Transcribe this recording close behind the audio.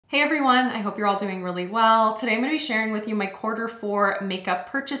Hey everyone, I hope you're all doing really well. Today I'm going to be sharing with you my Q4 makeup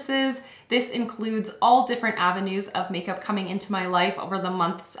purchases. This includes all different avenues of makeup coming into my life over the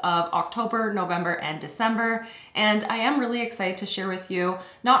months of October, November, and December. And I am really excited to share with you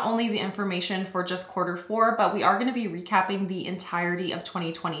not only the information for just Q4, but we are going to be recapping the entirety of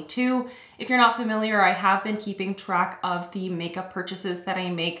 2022. If you're not familiar, I have been keeping track of the makeup purchases that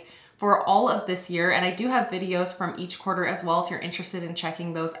I make for all of this year, and I do have videos from each quarter as well if you're interested in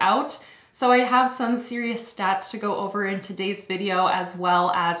checking those out. So I have some serious stats to go over in today's video, as well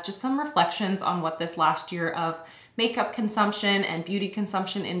as just some reflections on what this last year of makeup consumption and beauty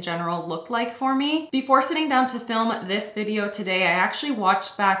consumption in general looked like for me. Before sitting down to film this video today, I actually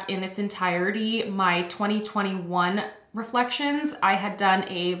watched back in its entirety my 2021 reflections. I had done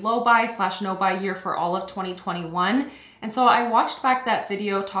a low buy / no buy year for all of 2021. And so I watched back that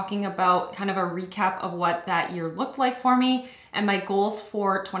video talking about kind of a recap of what that year looked like for me and my goals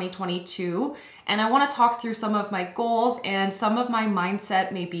for 2022. And I want to talk through some of my goals and some of my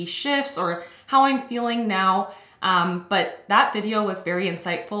mindset maybe shifts or how I'm feeling now. But that video was very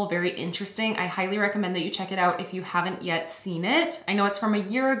insightful, very interesting. I highly recommend that you check it out if you haven't yet seen it. I know it's from a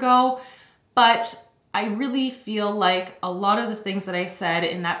year ago, but I really feel like a lot of the things that I said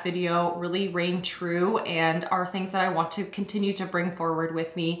in that video really reign true and are things that I want to continue to bring forward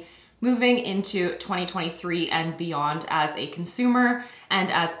with me moving into 2023 and beyond as a consumer and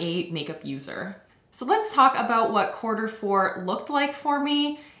as a makeup user. So let's talk about what Q4 looked like for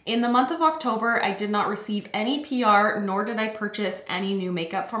me. In the month of October, I did not receive any PR, nor did I purchase any new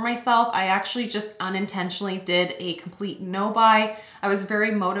makeup for myself. I actually just unintentionally did a complete no buy. I was very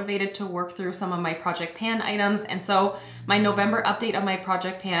motivated to work through some of my Project Pan items, and so my November update on my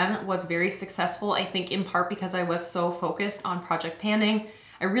Project Pan was very successful, I think in part because I was so focused on Project Panning.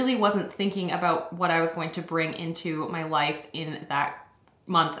 I really wasn't thinking about what I was going to bring into my life in that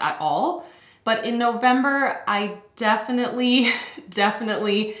month at all. But in November, I definitely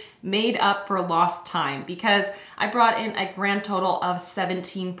made up for lost time because I brought in a grand total of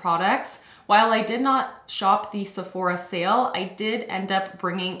 17 products. While I did not shop the Sephora sale, I did end up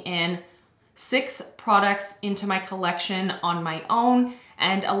bringing in 6 products into my collection on my own,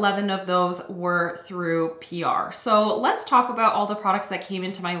 and 11 of those were through PR. So let's talk about all the products that came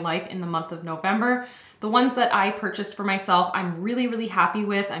into my life in the month of November. The ones that I purchased for myself, I'm really happy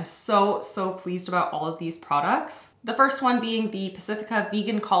with. I'm so pleased about all of these products. The first one being the Pacifica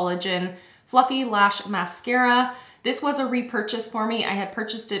Vegan Collagen Fluffy Lash Mascara. This was a repurchase for me. I had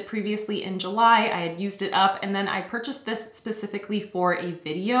purchased it previously in July. I had used it up, and then I purchased this specifically for a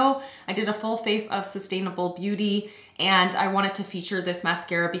video. I did a full face of sustainable beauty, and I wanted to feature this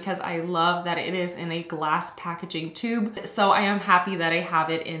mascara because I love that it is in a glass packaging tube. So I am happy that I have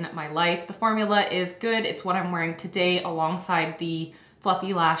it in my life. The formula is good. It's what I'm wearing today alongside the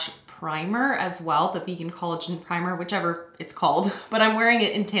Fluffy Lash Primer as well, the Vegan Collagen Primer, whichever it's called, but I'm wearing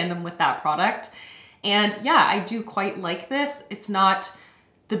it in tandem with that product. And yeah, I do quite like this. It's not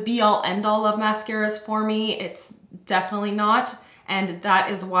the be-all end-all of mascaras for me. It's definitely not. And that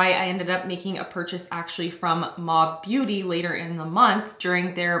is why I ended up making a purchase actually from Mob Beauty later in the month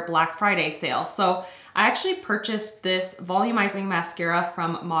during their Black Friday sale. So I actually purchased this volumizing mascara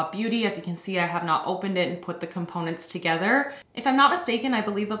from Mob Beauty. As you can see, I have not opened it and put the components together. If I'm not mistaken, I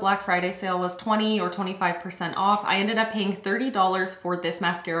believe the Black Friday sale was 20 or 25% off. I ended up paying $30 for this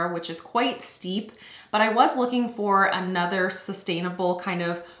mascara, which is quite steep, but I was looking for another sustainable kind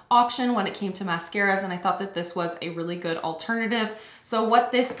of option when it came to mascaras, and I thought that this was a really good alternative. So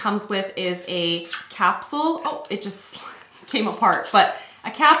what this comes with is a capsule. Oh, it just came apart, but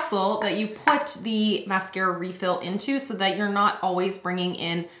a capsule that you put the mascara refill into so that you're not always bringing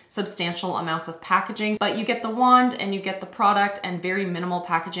in substantial amounts of packaging, but you get the wand and you get the product and very minimal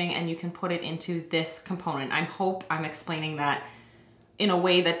packaging, and you can put it into this component. I hope I'm explaining that in a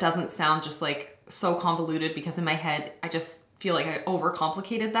way that doesn't sound just like so convoluted, because in my head, I just feel like I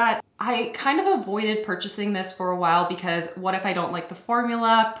overcomplicated that. I kind of avoided purchasing this for a while because what if I don't like the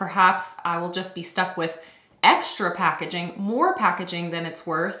formula? Perhaps I will just be stuck with extra packaging, more packaging than it's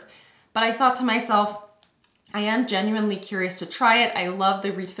worth. But I thought to myself, I am genuinely curious to try it. I love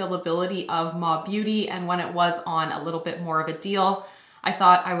the refillability of Mob Beauty, and when it was on a little bit more of a deal, I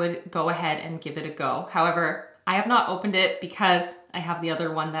thought I would go ahead and give it a go. However, I have not opened it because I have the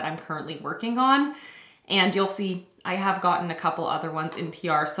other one that I'm currently working on, and you'll see I have gotten a couple other ones in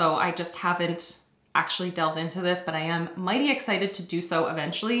PR, so I just haven't actually delved into this, but I am mighty excited to do so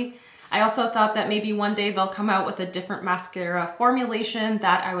eventually. I also thought that maybe one day they'll come out with a different mascara formulation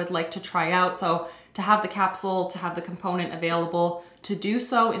that I would like to try out. So to have the capsule, to have the component available to do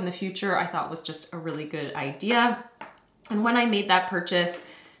so in the future, I thought was just a really good idea. And when I made that purchase,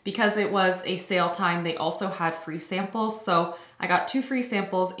 because it was a sale time, they also had free samples. So I got 2 free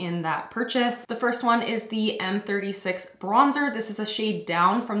samples in that purchase. The first one is the M36 bronzer. This is a shade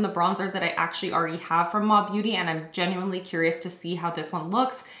down from the bronzer that I actually already have from Mob Beauty, and I'm genuinely curious to see how this one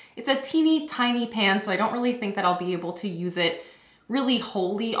looks. It's a teeny tiny pan, so I don't really think that I'll be able to use it really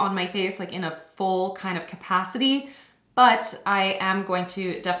wholly on my face, like in a full kind of capacity. But I am going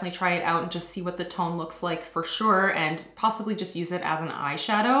to definitely try it out and just see what the tone looks like for sure, and possibly just use it as an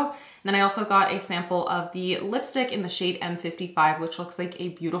eyeshadow. And then I also got a sample of the lipstick in the shade M55, which looks like a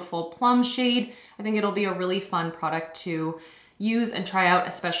beautiful plum shade. I think it'll be a really fun product to use and try out,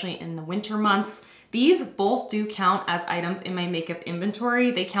 especially in the winter months. These both do count as items in my makeup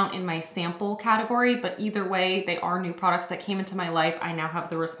inventory. They count in my sample category, but either way, they are new products that came into my life I now have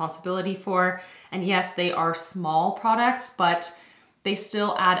the responsibility for. And yes, they are small products, but they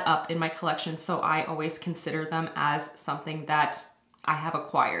still add up in my collection, so I always consider them as something that I have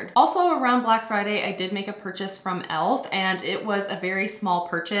acquired. Also around Black Friday, I did make a purchase from e.l.f. and it was a very small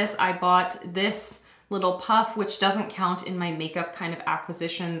purchase. I bought this little puff, which doesn't count in my makeup kind of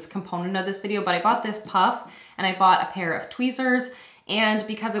acquisitions component of this video, but I bought this puff and I bought a pair of tweezers. And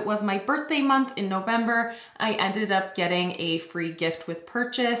because it was my birthday month in November, I ended up getting a free gift with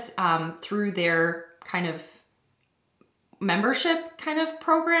purchase through their kind of membership kind of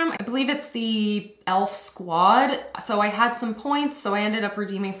program. I believe it's the e.l.f. Squad. So I had some points, so I ended up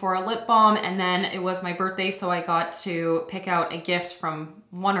redeeming for a lip balm, and then it was my birthday, so I got to pick out a gift from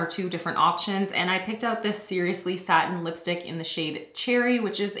 1 or 2 different options, and I picked out this Seriously Satin lipstick in the shade Cherry,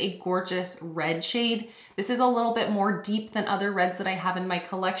 which is a gorgeous red shade. This is a little bit more deep than other reds that I have in my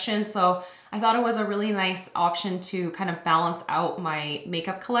collection, so I thought it was a really nice option to kind of balance out my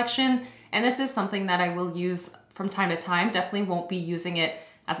makeup collection, and this is something that I will use from time to time. Definitely won't be using it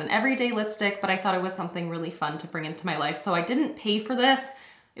as an everyday lipstick, but I thought it was something really fun to bring into my life. So I didn't pay for this.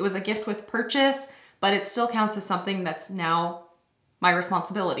 It was a gift with purchase, but it still counts as something that's now my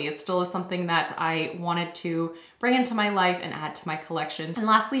responsibility. It still is something that I wanted to bring into my life and add to my collection. And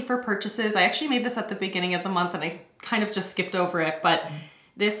lastly, for purchases, I actually made this at the beginning of the month and I kind of just skipped over it, but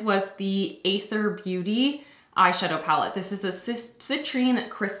this was the Aether Beauty eyeshadow palette. This is a Citrine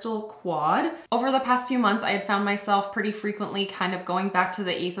Crystal Quad. Over the past few months, I had found myself pretty frequently kind of going back to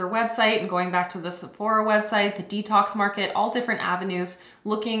the Aether website and going back to the Sephora website, the Detox Market, all different avenues,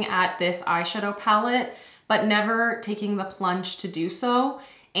 looking at this eyeshadow palette, but never taking the plunge to do so.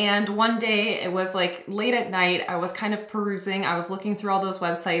 And one day, it was like late at night, I was kind of perusing, I was looking through all those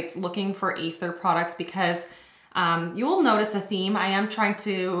websites, looking for Aether products because you will notice a theme. I am trying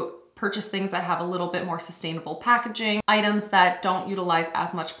to purchase things that have a little bit more sustainable packaging, items that don't utilize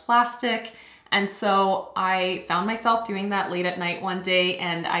as much plastic. And so I found myself doing that late at night one day,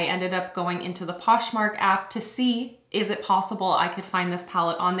 and I ended up going into the Poshmark app to see, is it possible I could find this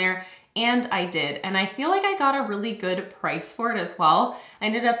palette on there? And I did. And I feel like I got a really good price for it as well. I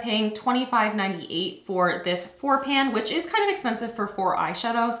ended up paying $25.98 for this 4-pan, which is kind of expensive for 4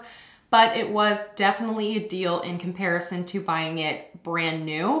 eyeshadows, but it was definitely a deal in comparison to buying it brand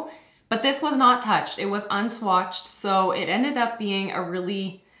new. But this was not touched, it was unswatched, so it ended up being a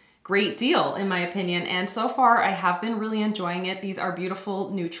really great deal in my opinion. And so far I have been really enjoying it. These are beautiful,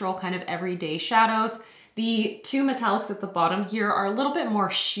 neutral, kind of everyday shadows. The 2 metallics at the bottom here are a little bit more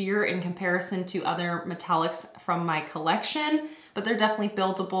sheer in comparison to other metallics from my collection, but they're definitely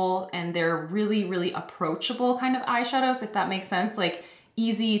buildable and they're really, really approachable kind of eyeshadows, if that makes sense. Like,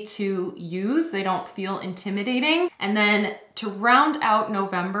 easy to use, they don't feel intimidating. And then to round out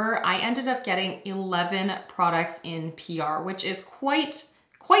November, I ended up getting 11 products in PR, which is quite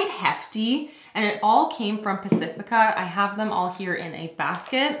hefty, and it all came from Pacifica. I have them all here in a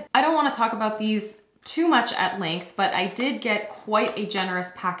basket. I don't want to talk about these too much at length, but I did get quite a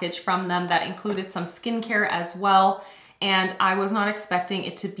generous package from them that included some skincare as well. And I was not expecting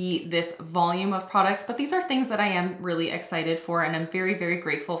it to be this volume of products, but these are things that I am really excited for, and I'm very, very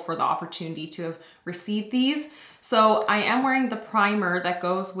grateful for the opportunity to have received these. So I am wearing the primer that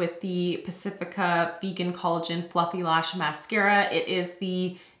goes with the Pacifica Vegan Collagen Fluffy Lash Mascara. It is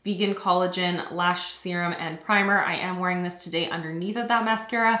the Vegan Collagen Lash Serum and Primer. I am wearing this today underneath of that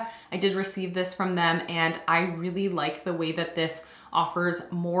mascara. I did receive this from them, and I really like the way that this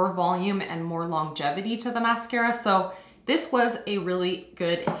offers more volume and more longevity to the mascara. So this was a really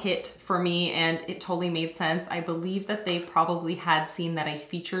good hit for me, and it totally made sense. I believe that they probably had seen that I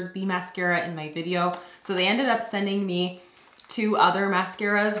featured the mascara in my video. So they ended up sending me 2 other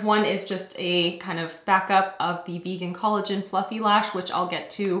mascaras. One is just a kind of backup of the Vegan Collagen Fluffy Lash, which I'll get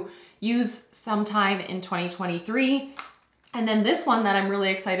to use sometime in 2023. And then this one that I'm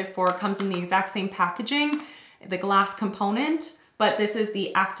really excited for comes in the exact same packaging, the glass component, but this is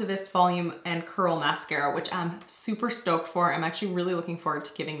the Activist Volume and Curl Mascara, which I'm super stoked for. I'm actually really looking forward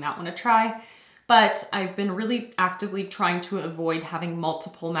to giving that one a try. But I've been really actively trying to avoid having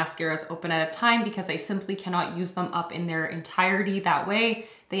multiple mascaras open at a time because I simply cannot use them up in their entirety that way.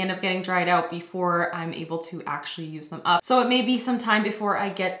 They end up getting dried out before I'm able to actually use them up. So it may be some time before I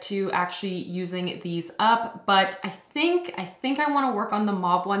get to actually using these up, but I think I want to work on the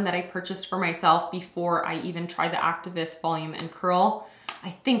Mob one that I purchased for myself before I even try the Activist Volume and Curl. I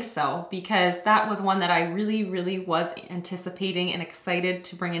think so, because that was one that I really was anticipating and excited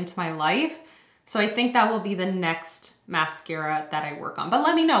to bring into my life. So I think that will be the next mascara that I work on. But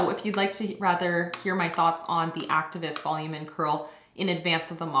let me know if you'd like to rather hear my thoughts on the Activist Volume and Curl in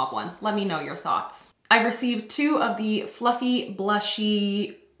advance of the Mob one. Let me know your thoughts. I received 2 of the Fluffy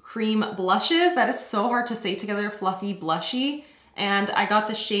Blushy Cream Blushes. That is so hard to say together, Fluffy Blushy. And I got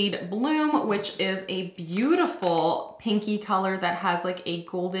the shade Bloom, which is a beautiful pinky color that has like a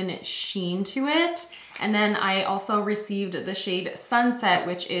golden sheen to it. And then I also received the shade Sunset,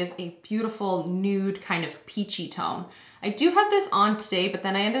 which is a beautiful nude kind of peachy tone. I do have this on today, but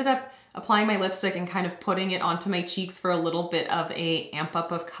then I ended up applying my lipstick and kind of putting it onto my cheeks for a little bit of a amp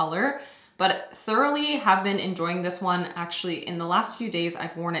up of color. But thoroughly have been enjoying this one. Actually, in the last few days,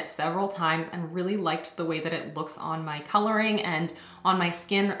 I've worn it several times and really liked the way that it looks on my coloring and on my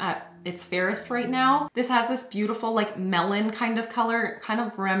skin at its fairest right now. This has this beautiful like melon kind of color, kind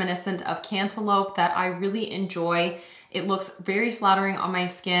of reminiscent of cantaloupe that I really enjoy. It looks very flattering on my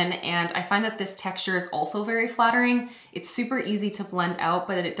skin, and I find that this texture is also very flattering. It's super easy to blend out,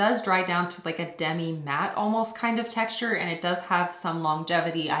 but it does dry down to like a demi matte almost kind of texture, and it does have some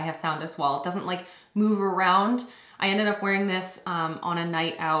longevity I have found as well. It doesn't like move around. I ended up wearing this on a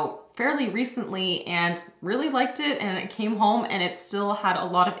night out fairly recently and really liked it, and it came home and it still had a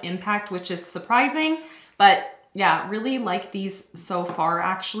lot of impact, which is surprising, but yeah, really like these so far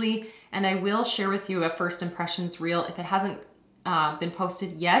actually. And I will share with you a first impressions reel. If it hasn't been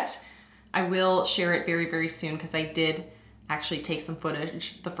posted yet, I will share it very soon, because I did actually take some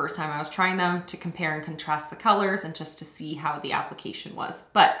footage the first time I was trying them to compare and contrast the colors and just to see how the application was.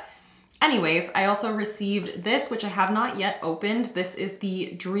 But anyways, I also received this, which I have not yet opened. This is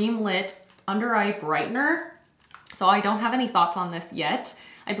the Dream Lit Under Eye Brightener. So I don't have any thoughts on this yet.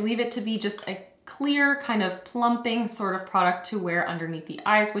 I believe it to be just a clear kind of plumping sort of product to wear underneath the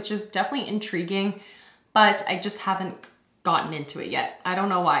eyes, which is definitely intriguing, but I just haven't gotten into it yet. I don't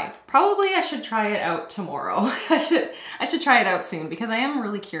know why. Probably I should try it out tomorrow. I should try it out soon, because I am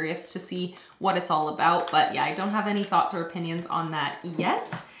really curious to see what it's all about. But yeah, I don't have any thoughts or opinions on that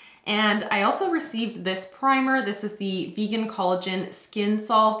yet. And I also received this primer. This is the Vegan Collagen Skin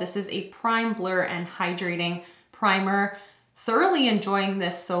Solve. This is a prime, blur, and hydrating primer. Thoroughly enjoying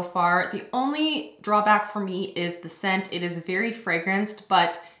this so far. The only drawback for me is the scent. It is very fragranced,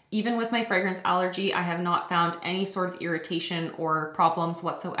 but even with my fragrance allergy, I have not found any sort of irritation or problems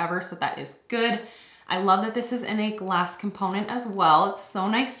whatsoever, so that is good. I love that this is in a glass component as well. It's so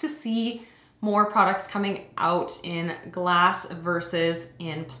nice to see more products coming out in glass versus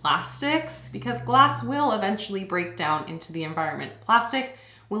in plastics, because glass will eventually break down into the environment. Plastic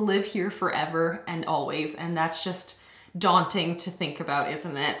will live here forever and always, and that's just daunting to think about,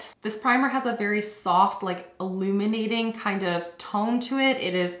 isn't it? This primer has a very soft, like illuminating kind of tone to it.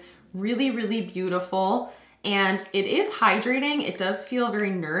 It is really beautiful, and it is hydrating. It does feel very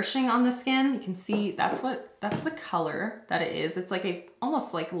nourishing on the skin. You can see that's the color that it is. It's like a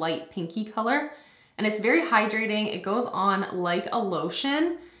almost like light pinky color, and it's very hydrating. It goes on like a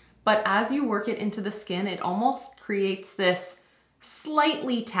lotion, but as you work it into the skin, it almost creates this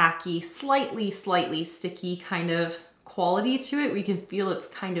slightly tacky, slightly sticky kind of quality to it. We can feel it's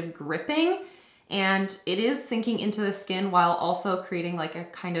kind of gripping, and it is sinking into the skin while also creating like a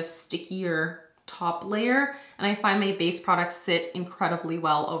kind of stickier top layer. And I find my base products sit incredibly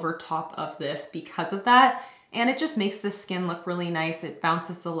well over top of this because of that. And it just makes the skin look really nice. It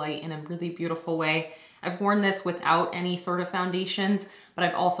bounces the light in a really beautiful way. I've worn this without any sort of foundations, but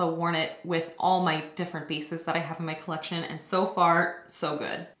I've also worn it with all my different bases that I have in my collection, and so far, so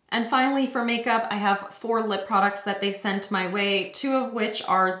good. And finally, for makeup, I have 4 lip products that they sent my way, 2 of which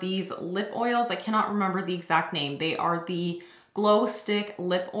are these lip oils. I cannot remember the exact name. They are the Glow Stick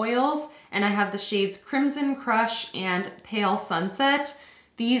lip oils, and I have the shades Crimson Crush and Pale Sunset.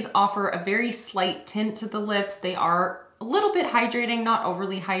 These offer a very slight tint to the lips. They are a little bit hydrating, not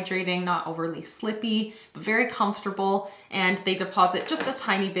overly hydrating, not overly slippy, but very comfortable, and they deposit just a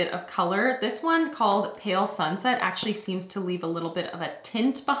tiny bit of color. This one, called Pale Sunset, actually seems to leave a little bit of a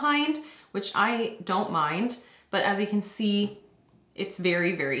tint behind, which I don't mind, but as you can see, it's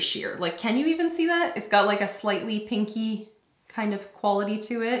very sheer. Like, can you even see that? It's got like a slightly pinky kind of quality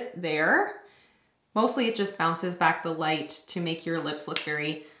to it there. Mostly it just bounces back the light to make your lips look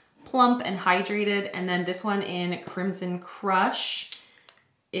very plump and hydrated. And then this one in Crimson Crush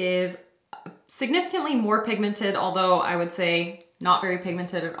is significantly more pigmented, although I would say not very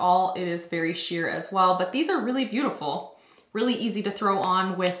pigmented at all. It is very sheer as well, but these are really beautiful. Really easy to throw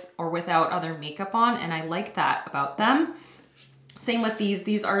on with or without other makeup on, and I like that about them. Same with these.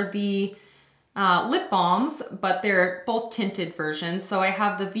 These are the lip balms, but they're both tinted versions. So I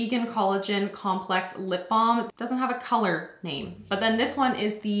have the Vegan Collagen Complex Lip Balm. It doesn't have a color name, but then this one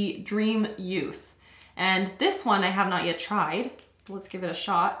is the Dream Youth. And this one I have not yet tried. Let's give it a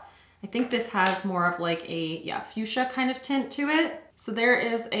shot. I think this has more of like a fuchsia kind of tint to it. So there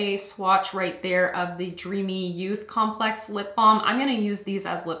is a swatch right there of the Dreamy Youth Complex Lip Balm. I'm gonna use these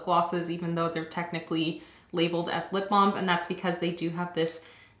as lip glosses even though they're technically labeled as lip balms, and that's because they do have this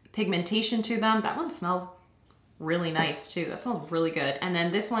pigmentation to them. That one smells really nice too. That smells really good. And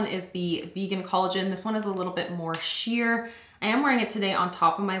then this one is the Vegan Collagen. This one is a little bit more sheer. I am wearing it today on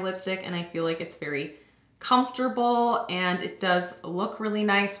top of my lipstick and I feel like it's very comfortable and it does look really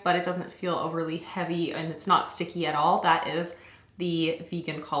nice, but it doesn't feel overly heavy and it's not sticky at all. That is the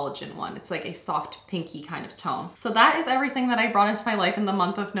Vegan Collagen one. It's like a soft pinky kind of tone. So that is everything that I brought into my life in the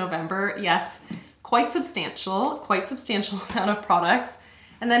month of November. Yes, quite substantial amount of products.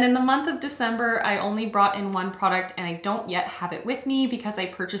 And then in the month of December, I only brought in one product and I don't yet have it with me because I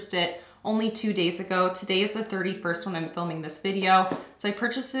purchased it only 2 days ago. Today is the 31st when I'm filming this video. So I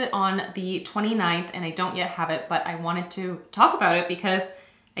purchased it on the 29th and I don't yet have it, but I wanted to talk about it because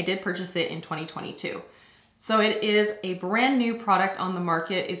I did purchase it in 2022. So it is a brand new product on the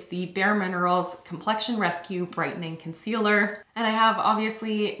market. It's the Bare Minerals Complexion Rescue Brightening Concealer. And I have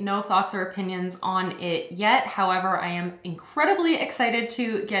obviously no thoughts or opinions on it yet. However, I am incredibly excited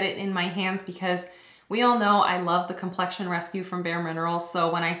to get it in my hands because we all know I love the Complexion Rescue from Bare Minerals.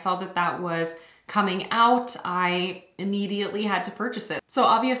 So when I saw that that was coming out, I immediately had to purchase it. So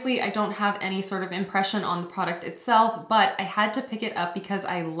obviously I don't have any sort of impression on the product itself, but I had to pick it up because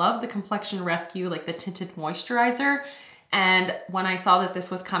I love the Complexion Rescue, like the tinted moisturizer. And when I saw that this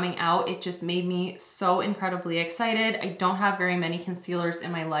was coming out, it just made me so incredibly excited. I don't have very many concealers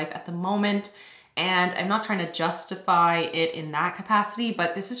in my life at the moment, and I'm not trying to justify it in that capacity,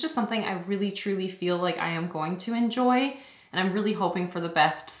 but this is just something I really truly feel like I am going to enjoy. And I'm really hoping for the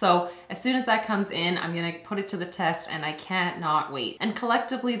best. So as soon as that comes in, I'm gonna put it to the test and I can't not wait. And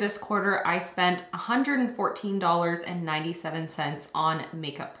collectively this quarter, I spent $114.97 on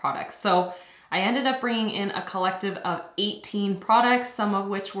makeup products. So I ended up bringing in a collective of 18 products, some of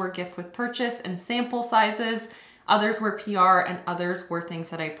which were gift with purchase and sample sizes. Others were PR and others were things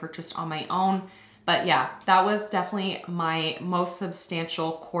that I purchased on my own. But yeah, that was definitely my most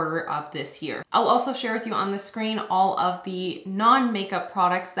substantial quarter of this year. I'll also share with you on the screen all of the non-makeup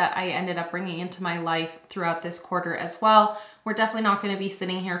products that I ended up bringing into my life throughout this quarter as well. We're definitely not going to be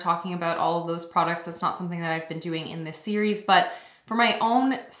sitting here talking about all of those products. That's not something that I've been doing in this series, but for my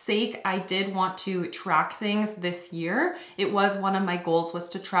own sake, I did want to track things this year. It was one of my goals was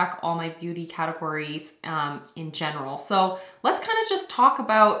to track all my beauty categories in general. So let's kind of just talk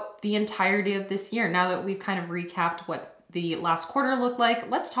about the entirety of this year. Now that we've kind of recapped what the last quarter looked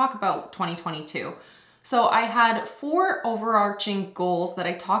like, let's talk about 2022. So I had 4 overarching goals that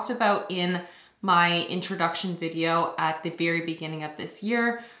I talked about in my introduction video at the very beginning of this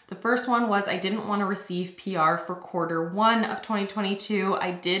year. The first one was I didn't want to receive PR for Q1 of 2022.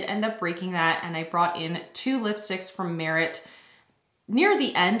 I did end up breaking that and I brought in 2 lipsticks from Merit near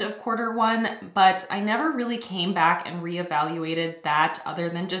the end of Q1, but I never really came back and reevaluated that other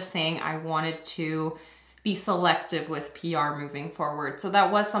than just saying I wanted to be selective with PR moving forward. So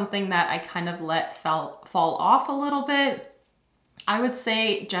that was something that I kind of let fall off a little bit. I would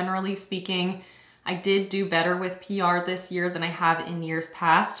say, generally speaking, I did do better with PR this year than I have in years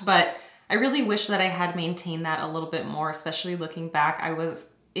past, but I really wish that I had maintained that a little bit more, especially looking back. I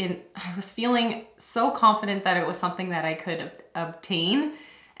was feeling so confident that it was something that I could obtain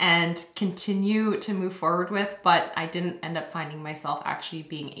and continue to move forward with, but I didn't end up finding myself actually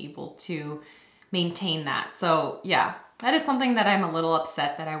being able to maintain that. So yeah, that is something that I'm a little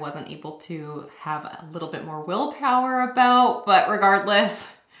upset that I wasn't able to have a little bit more willpower about, but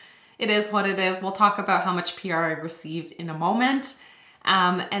regardless, it is what it is. We'll talk about how much PR I received in a moment.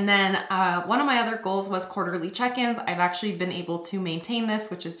 And then one of my other goals was quarterly check-ins. I've actually been able to maintain this,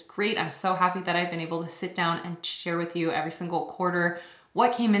 which is great. I'm so happy that I've been able to sit down and share with you every single quarter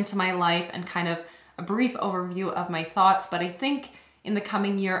what came into my life and kind of a brief overview of my thoughts. But I think in the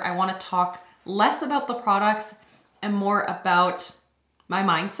coming year, I want to talk less about the products and more about my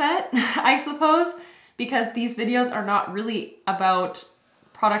mindset, I suppose, because these videos are not really about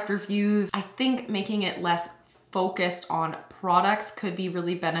product reviews. I think making it less focused on products could be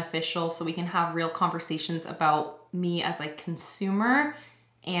really beneficial so we can have real conversations about me as a consumer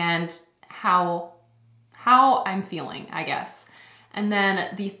and how I'm feeling, I guess. And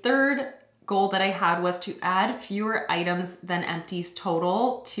then the third goal that I had was to add fewer items than empties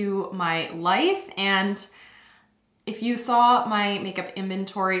total to my life. And if you saw my makeup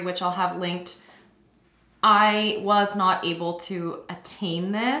inventory, which I'll have linked, I was not able to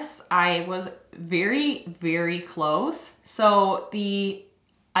attain this. I was very, very close. So the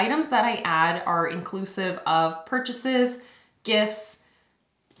items that I add are inclusive of purchases, gifts,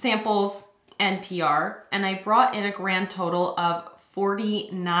 samples, and PR. And I brought in a grand total of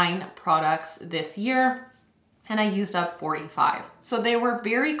 49 products this year, and I used up 45. So they were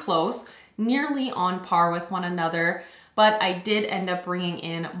very close, nearly on par with one another, but I did end up bringing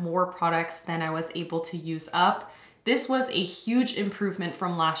in more products than I was able to use up. This was a huge improvement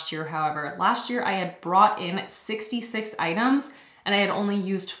from last year, however. Last year I had brought in 66 items and I had only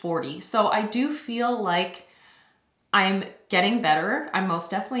used 40. So I do feel like I'm getting better. I'm most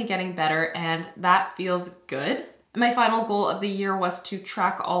definitely getting better, and that feels good. My final goal of the year was to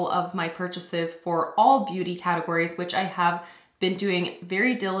track all of my purchases for all beauty categories, which I have been doing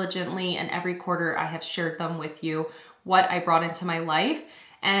very diligently, and every quarter I have shared them with you, what I brought into my life.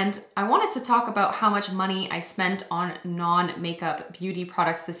 And I wanted to talk about how much money I spent on non-makeup beauty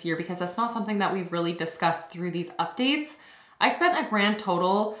products this year, because that's not something that we've really discussed through these updates. I spent a grand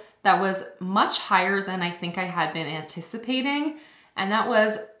total that was much higher than I think I had been anticipating, and that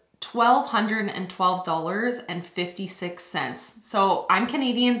was $1,212.56. So I'm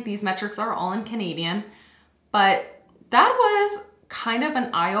Canadian, these metrics are all in Canadian, but that was kind of an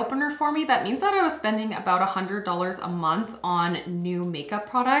eye-opener for me. That means that I was spending about $100 a month on new makeup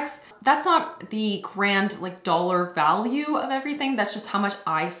products. That's not the grand dollar value of everything, that's just how much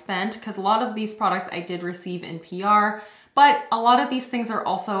I spent, because a lot of these products I did receive in PR, but a lot of these things are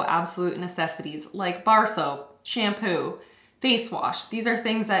also absolute necessities, like bar soap, shampoo, face wash. These are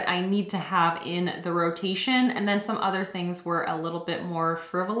things that I need to have in the rotation, and then some other things were a little bit more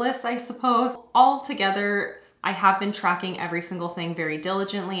frivolous, I suppose. Altogether, I have been tracking every single thing very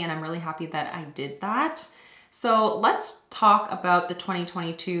diligently, and I'm really happy that I did that. So let's talk about the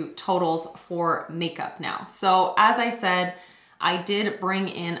 2022 totals for makeup now. So as I said, I did bring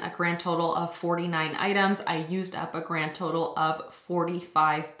in a grand total of 49 items. I used up a grand total of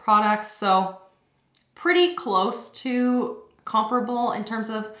 45 products. So pretty close to comparable in terms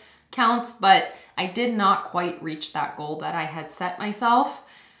of counts, but I did not quite reach that goal that I had set myself.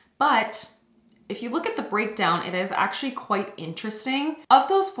 But if you look at the breakdown, it is actually quite interesting. Of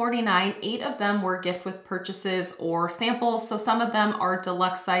those 49, 8 of them were gift with purchases or samples. So some of them are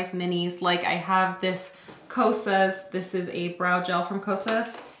deluxe size minis. Like I have this Kosas, this is a brow gel from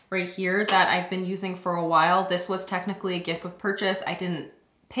Kosas right here that I've been using for a while. This was technically a gift with purchase. I didn't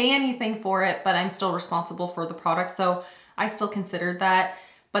pay anything for it, but I'm still responsible for the product, so I still considered that.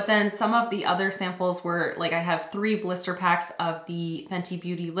 But then some of the other samples were, like, I have 3 blister packs of the Fenty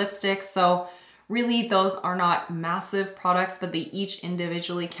Beauty lipsticks, so really those are not massive products, but they each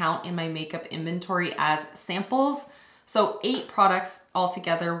individually count in my makeup inventory as samples. So 8 products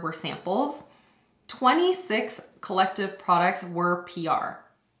altogether were samples. 26 collective products were PR.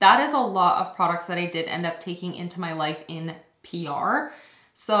 That is a lot of products that I did end up taking into my life in PR.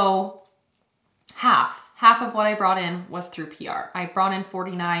 So half of what I brought in was through PR. I brought in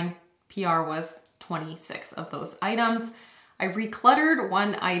 49, PR was 26 of those items. I recluttered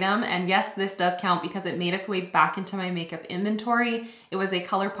 1 item, and yes, this does count because it made its way back into my makeup inventory. It was a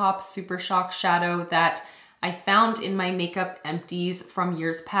ColourPop Super Shock shadow that I found in my makeup empties from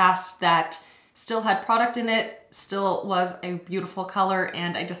years past that still had product in it, still was a beautiful color,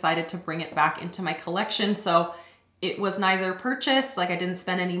 and I decided to bring it back into my collection. So it was neither purchased, like I didn't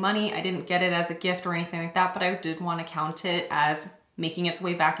spend any money, I didn't get it as a gift or anything like that, but I did want to count it as making its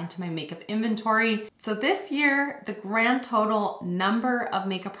way back into my makeup inventory. So this year, the grand total number of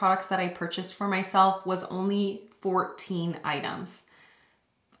makeup products that I purchased for myself was only 14 items.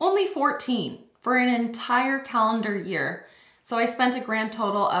 Only 14 for an entire calendar year. So I spent a grand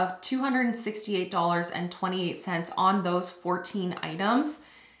total of $268.28 on those 14 items.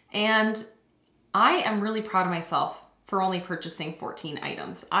 And I am really proud of myself for only purchasing 14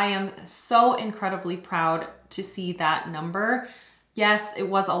 items. I am so incredibly proud to see that number. Yes, it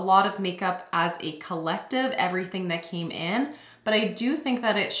was a lot of makeup as a collective, everything that came in, but I do think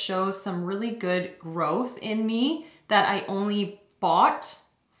that it shows some really good growth in me that I only bought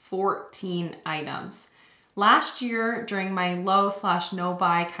 14 items. Last year, during my low/no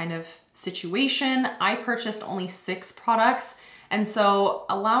buy kind of situation, I purchased only 6 products. And so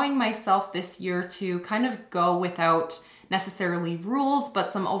allowing myself this year to kind of go without necessarily rules,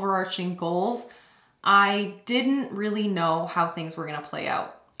 but some overarching goals, I didn't really know how things were gonna play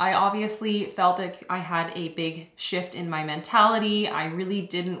out. I obviously felt that I had a big shift in my mentality. I really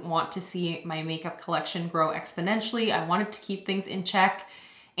didn't want to see my makeup collection grow exponentially. I wanted to keep things in check.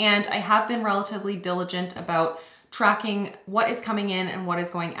 And I have been relatively diligent about tracking what is coming in and what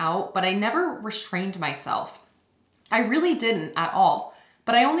is going out, but I never restrained myself. I really didn't at all.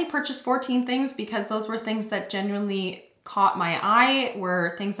 But I only purchased 14 things because those were things that genuinely caught my eye,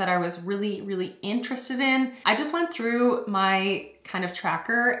 were things that I was really interested in. I just went through my kind of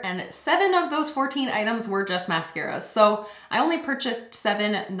tracker and 7 of those 14 items were just mascaras. So I only purchased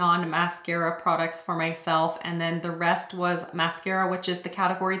 7 non-mascara products for myself, and then the rest was mascara, which is the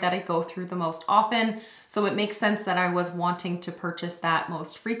category that I go through the most often. So it makes sense that I was wanting to purchase that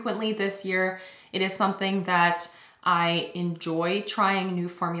most frequently this year. It is something that I enjoy trying new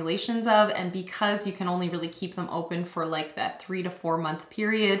formulations of, and because you can only really keep them open for like that 3 to 4 month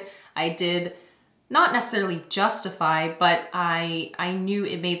period, I did not necessarily justify, but I knew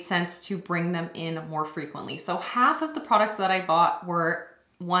it made sense to bring them in more frequently. So half of the products that I bought were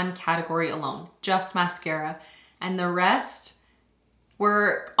one category alone, just mascara, and the rest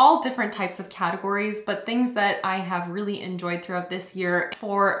were all different types of categories, but things that I have really enjoyed throughout this year.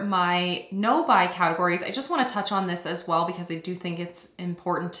 For my no buy categories, I just want to touch on this as well because I do think it's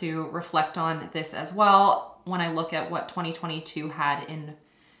important to reflect on this as well when I look at what 2022 had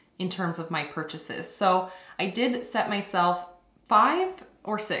in terms of my purchases. So I did set myself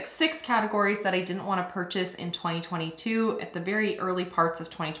 6 categories that I didn't want to purchase in 2022. At the very early parts of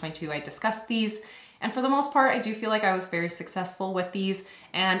 2022, I discussed these. And for the most part, I do feel like I was very successful with these,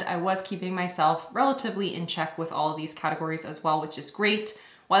 and I was keeping myself relatively in check with all of these categories as well, which is great.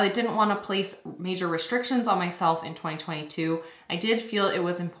 While I didn't want to place major restrictions on myself in 2022, I did feel it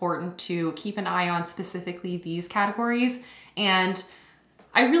was important to keep an eye on specifically these categories. And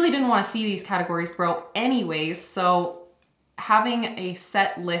I really didn't want to see these categories grow anyways, so having a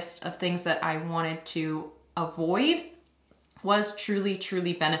set list of things that I wanted to avoid was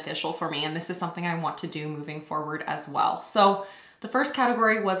truly beneficial for me, and this is something I want to do moving forward as well. So the first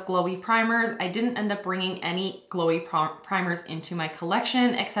category was glowy primers. I didn't end up bringing any glowy primers into my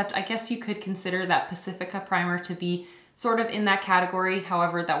collection, except I guess you could consider that Pacifica primer to be sort of in that category.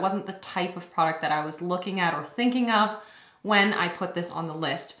 However, that wasn't the type of product that I was looking at or thinking of when I put this on the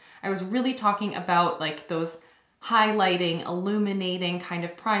list. I was really talking about like those highlighting, illuminating kind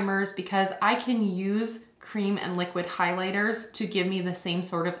of primers, because I can use cream and liquid highlighters to give me the same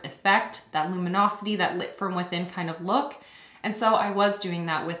sort of effect, that luminosity, that lit from within kind of look. And so I was doing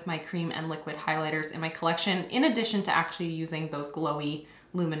that with my cream and liquid highlighters in my collection, in addition to actually using those glowy,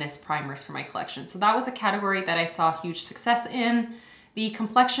 luminous primers for my collection. So that was a category that I saw huge success in. The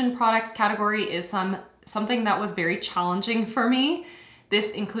complexion products category is something that was very challenging for me.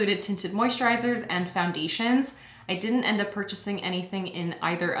 This included tinted moisturizers and foundations. I didn't end up purchasing anything in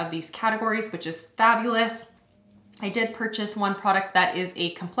either of these categories, which is fabulous. I did purchase one product that is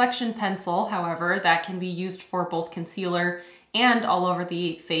a complexion pencil, however, that can be used for both concealer and all over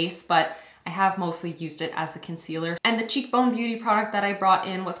the face, but I have mostly used it as a concealer. And the cheekbone beauty product that I brought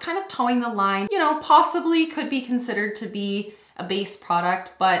in was kind of towing the line, you know, possibly could be considered to be a base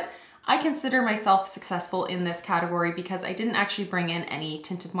product, but I consider myself successful in this category because I didn't actually bring in any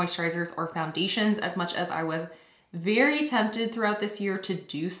tinted moisturizers or foundations, as much as I was very tempted throughout this year to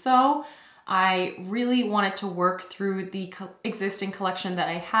do so. I really wanted to work through the existing collection that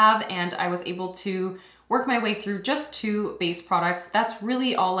I have, and I was able to work my way through just 2 base products. That's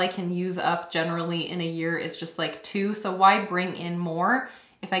really all I can use up generally in a year, is just like 2. So why bring in more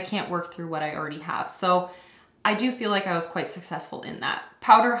if I can't work through what I already have? So I do feel like I was quite successful in that.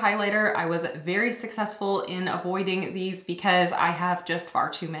 Powder highlighter, I was very successful in avoiding these because I have just far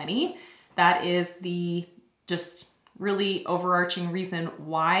too many. That is the just really overarching reason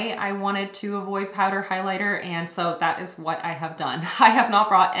why I wanted to avoid powder highlighter, and so that is what I have done. I have not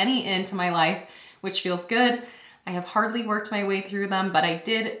brought any into my life, which feels good. I have hardly worked my way through them, but I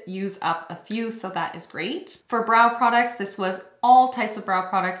did use up a few, so that is great. For brow products, this was all types of brow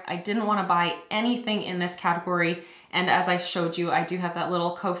products. I didn't want to buy anything in this category, and as I showed you, I do have that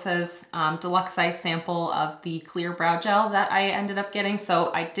little Kosas deluxe size sample of the clear brow gel that I ended up getting,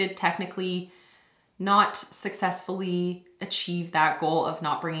 so I did technically not successfully achieve that goal of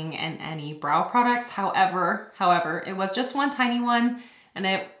not bringing in any brow products. However, it was just one tiny one and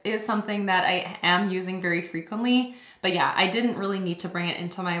it is something that I am using very frequently. But yeah, I didn't really need to bring it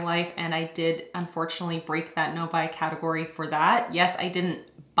into my life, and I did unfortunately break that no buy category for that. Yes, I didn't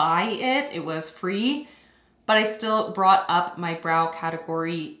buy it, it was free, but I still brought up my brow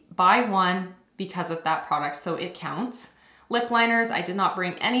category buy one because of that product, so it counts. Lip liners, I did not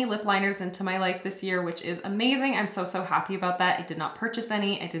bring any lip liners into my life this year, which is amazing. I'm so happy about that. I did not purchase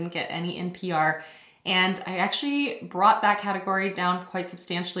any, I didn't get any in PR, and I actually brought that category down quite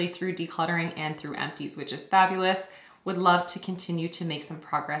substantially through decluttering and through empties, which is fabulous. Would love to continue to make some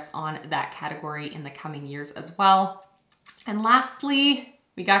progress on that category in the coming years as well. And lastly,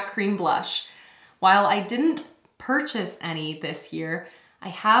 we got cream blush. While I didn't purchase any this year, I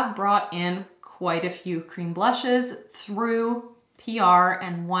have brought in quite a few cream blushes through PR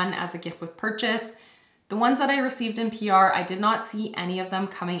and one as a gift with purchase. The ones that I received in PR, I did not see any of them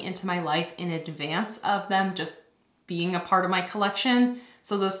coming into my life in advance of them just being a part of my collection.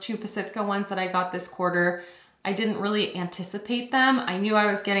 So those two Pacifica ones that I got this quarter, I didn't really anticipate them. I knew I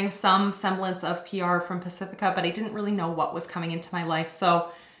was getting some semblance of PR from Pacifica, but I didn't really know what was coming into my life.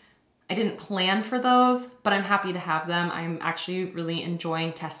 So I didn't plan for those, but I'm happy to have them. I'm actually really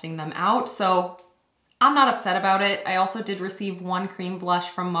enjoying testing them out. So I'm not upset about it. I also did receive one cream blush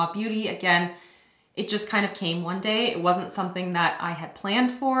from Mob Beauty. Again, it just kind of came one day. It wasn't something that I had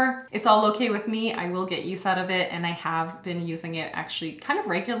planned for. It's all okay with me. I will get use out of it, and I have been using it actually kind of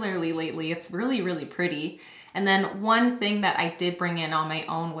regularly lately. It's really pretty. And then one thing that I did bring in on my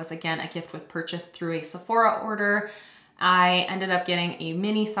own was, again, a gift with purchase through a Sephora order. I ended up getting a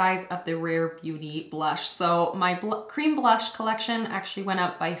mini size of the Rare Beauty blush. So my cream blush collection actually went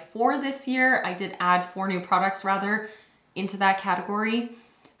up by 4 this year. I did add 4 new products rather into that category.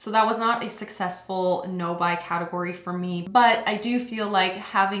 So that was not a successful no buy category for me, but I do feel like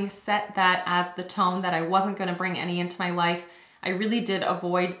having set that as the tone that I wasn't gonna bring any into my life, I really did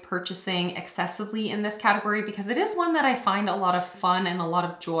avoid purchasing excessively in this category because it is one that I find a lot of fun and a lot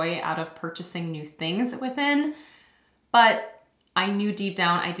of joy out of purchasing new things within. But I knew deep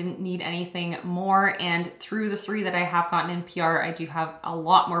down I didn't need anything more, and through the 3 that I have gotten in PR, I do have a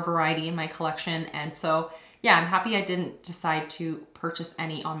lot more variety in my collection, and so yeah, I'm happy I didn't decide to purchase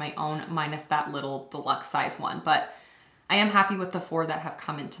any on my own minus that little deluxe size one, but I am happy with the 4 that have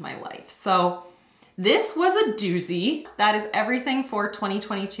come into my life. So this was a doozy. That is everything for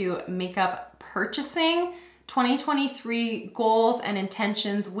 2022 makeup purchasing. 2023 goals and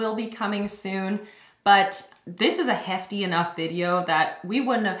intentions will be coming soon, but this is a hefty enough video that we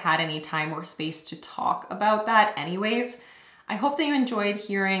wouldn't have had any time or space to talk about that anyways. I hope that you enjoyed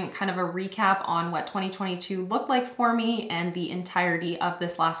hearing kind of a recap on what 2022 looked like for me and the entirety of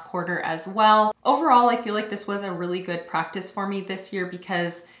this last quarter as well. Overall, I feel like this was a really good practice for me this year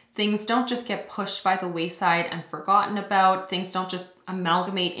because things don't just get pushed by the wayside and forgotten about. Things don't just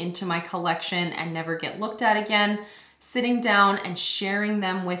amalgamate into my collection and never get looked at again. Sitting down and sharing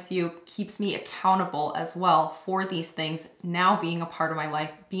them with you keeps me accountable as well for these things now being a part of my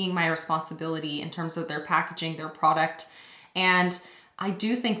life, being my responsibility in terms of their packaging, their product. And I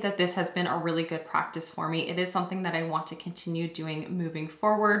do think that this has been a really good practice for me. It is something that I want to continue doing moving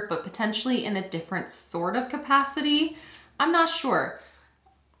forward, but potentially in a different sort of capacity. I'm not sure.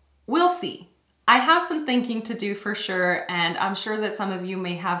 We'll see. I have some thinking to do for sure, and I'm sure that some of you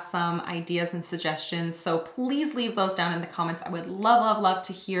may have some ideas and suggestions, so please leave those down in the comments. I would love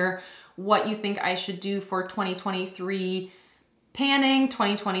to hear what you think I should do for 2023 panning,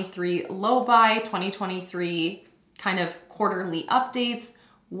 2023 low buy, 2023 kind of quarterly updates.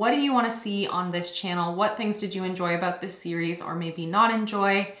 What do you want to see on this channel? What things did you enjoy about this series or maybe not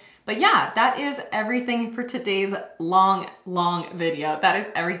enjoy? But yeah, that is everything for today's long video. That is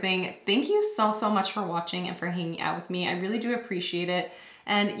everything. Thank you so much for watching and for hanging out with me. I really do appreciate it.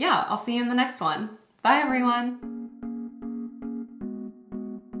 And yeah, I'll see you in the next one. Bye everyone.